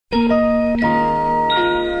Late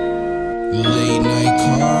night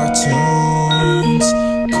cartoons,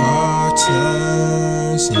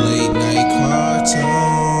 late night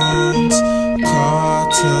cartoons,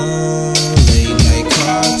 late night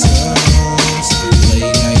cartoons,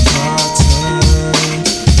 late night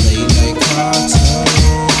cartoons, late night cartoons.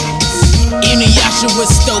 Inuyasha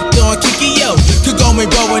was stoked on Kikyo, Kagome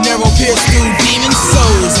bow and arrow pierced through demon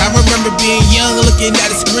souls. I remember being young, looking at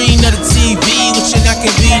the screen of the TV, wishing I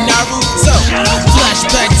could be Naruto.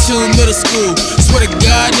 Flashback to middle school, swear to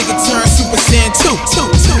God, nigga turned Super Saiyan 2.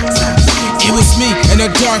 It was me in a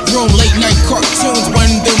dark room, late night cartoons when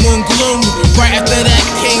the moon gloomed. Right after that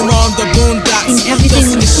came on the Boondocks,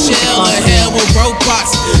 Dust in the Shell, a hell with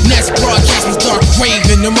robots. Next broadcast was Dark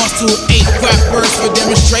Raven, the Monster 8 rappers for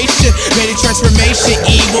demonstration. Made a transformation,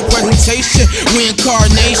 evil presentation,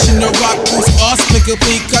 reincarnation. The rock boost awesome,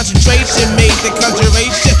 complete concentration. Made the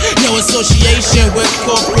conjuration, no association with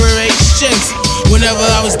corporations. Whenever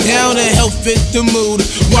I was down to help fit the mood,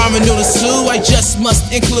 ramen noodle soup I just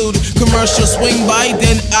must include. Commercial swing by,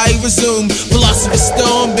 then I resume. Philosopher's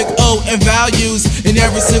Stone, Big O and values. And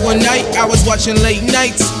every single night I was watching late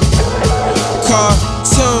nights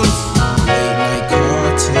cartoons. Late night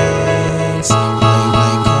cartoons.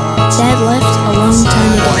 Dad left a long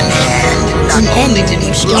time ago. Not only did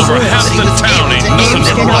he Over half the town ain't nothing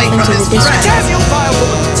but Off into the distance.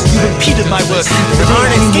 You repeated my work. There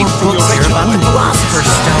aren't any more books here about the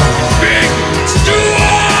Philosopher's Stone.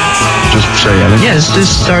 Just say anything. Yeah,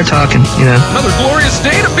 just start talking, you know. Another glorious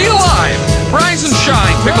day to be alive. Rise and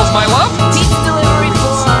shine, Pickles, my love.